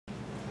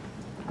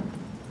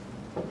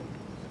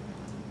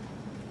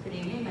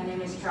Good evening. My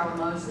name is Carol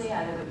Mosley.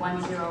 I live at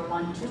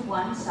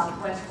 10121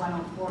 Southwest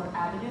 104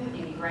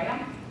 Avenue in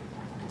Graham.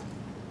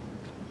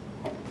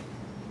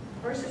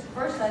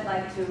 First I'd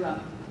like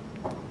to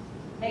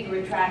make a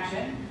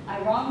retraction.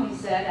 I wrongly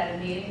said at a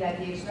meeting that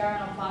the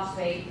experimental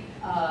phosphate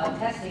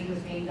testing was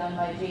being done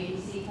by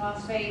JDC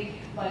Phosphate,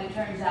 but it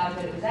turns out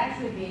that it was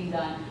actually being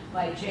done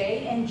by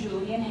Jay and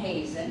Julian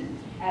Hazen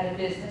at a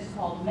business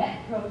called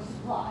Metro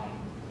Supply.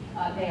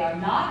 They are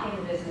not in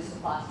the business of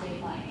phosphate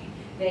mining.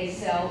 They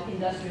sell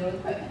industrial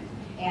equipment.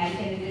 And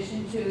in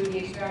addition to the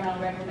experimental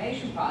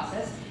reclamation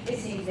process, it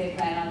seems they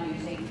plan on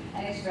using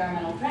an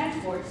experimental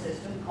transport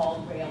system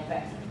called rail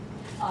vector.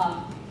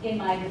 In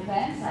my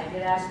defense, I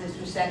did ask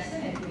Mr.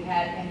 Sexton if we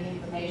had any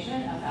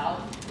information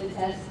about the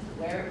test,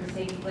 where it was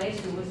taking place,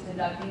 who was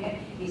conducting it.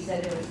 He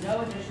said there was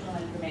no additional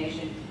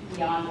information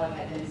beyond what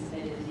had been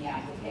submitted in the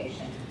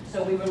application.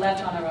 So we were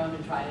left on our own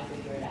to try to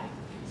figure it out.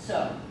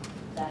 So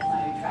that's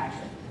my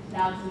retraction.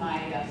 Now to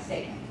my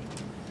statement.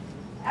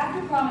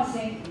 After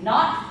promising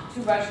not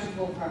to rush to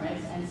pull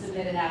permits and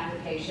submit an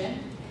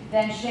application,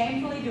 then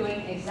shamefully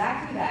doing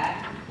exactly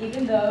that,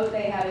 even though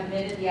they have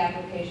admitted the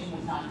application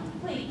was not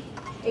complete,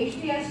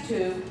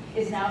 HBS2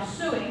 is now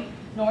suing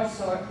North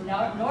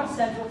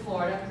Central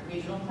Florida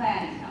Regional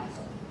Planning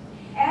Council.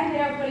 And they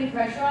are putting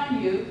pressure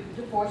on you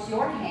to force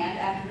your hand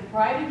after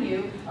depriving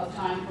you of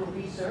time for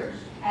research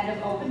and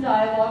of open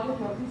dialogue with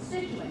your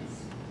constituents.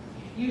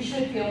 You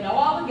should feel no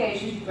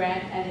obligation to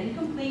grant an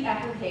incomplete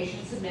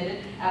application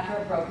submitted after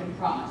a broken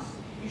promise.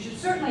 You should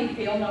certainly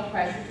feel no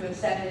pressure to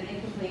accept an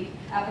incomplete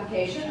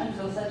application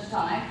until such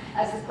time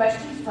as the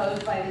questions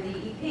posed by the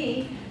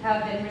DEP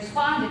have been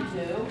responded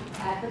to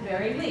at the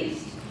very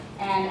least.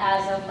 And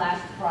as of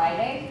last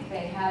Friday,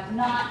 they have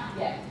not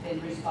yet been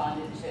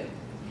responded to.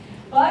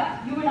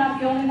 But you were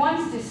not the only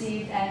ones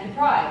deceived and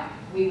deprived.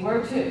 We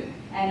were too,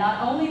 and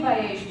not only by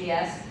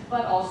HBS,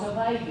 but also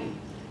by you.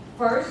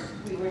 First,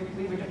 we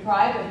were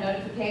deprived of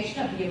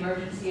notification of the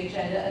emergency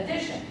agenda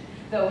addition.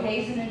 Though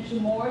Hazen and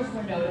Chamors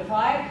were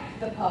notified,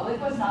 the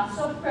public was not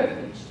so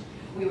privileged.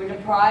 We were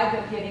deprived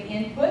of giving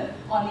input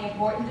on the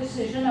important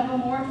decision of a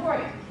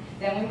moratorium.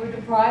 Then we were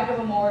deprived of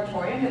a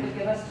moratorium that would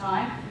give us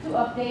time to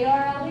update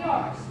our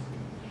LDRs.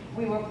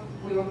 We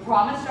were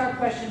promised our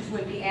questions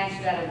would be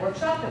answered at a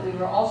workshop that we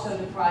were also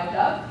deprived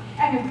of,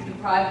 and we were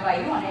deprived by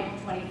you on April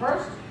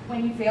 21st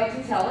when you failed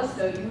to tell us,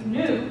 though you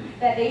knew,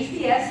 that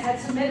HBS had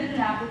submitted an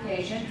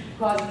application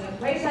causing a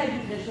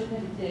quasi-judicial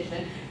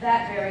condition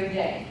that very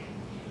day.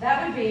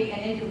 That would be an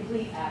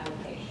incomplete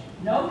application.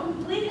 No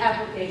complete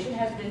application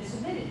has been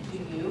submitted to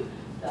you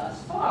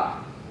thus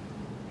far.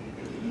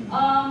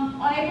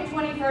 On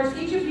April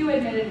 21st, each of you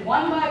admitted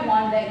one by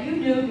one that you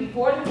knew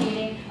before the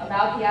meeting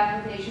about the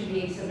application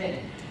being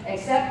submitted,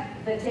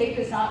 except the tape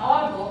is not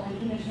audible, and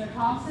Commissioner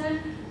Thompson,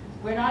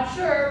 we're not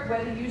sure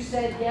whether you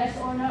said yes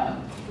or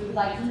no. We would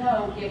like to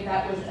know if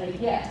that was a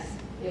yes.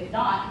 If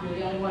not, you're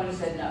the only one who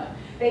said no.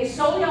 Based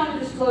solely on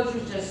the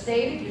disclosures just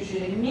stated, you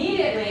should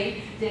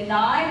immediately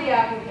deny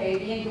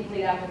the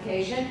incomplete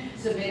application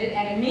submitted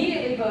and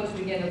immediately vote to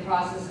begin the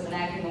process of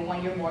enacting a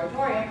one-year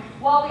moratorium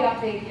while we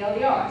update the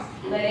LDRs.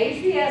 Let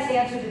HBS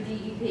answer the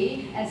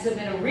DEP and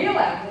submit a real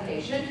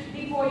application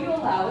before you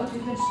allow them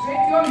to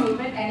constrict your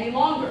movement any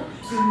longer.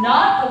 Do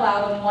not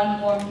allow them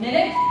one more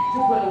minute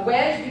to put a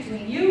wedge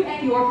between you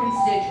and your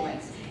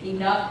constituents.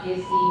 Enough is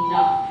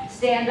enough.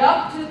 Stand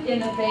up in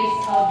the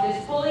face of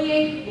this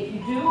bullying. If you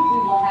do, we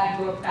will have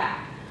your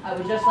back. I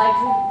would just like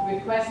to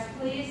request,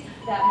 please,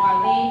 that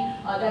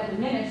Marlene, that the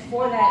minutes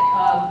for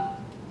that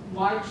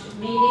March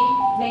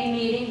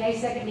meeting, May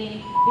 2nd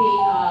meeting, be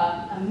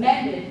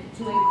amended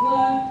to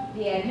include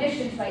the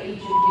admissions by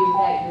each of you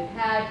that you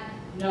had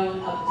known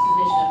of the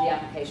submission of the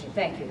application.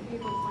 Thank you.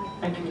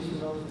 Thank you,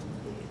 Mrs. Olson.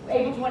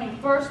 April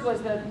 21st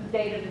was the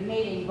date of the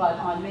meeting, but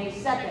on May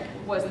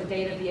 2nd was the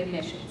date of the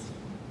admissions.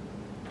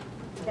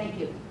 Thank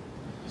you.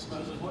 Ms.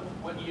 Moses,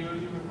 what year are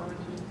you referring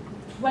to?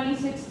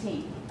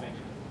 2016. Thank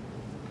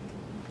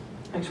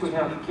you. Next we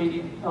have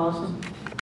Katie Ellison.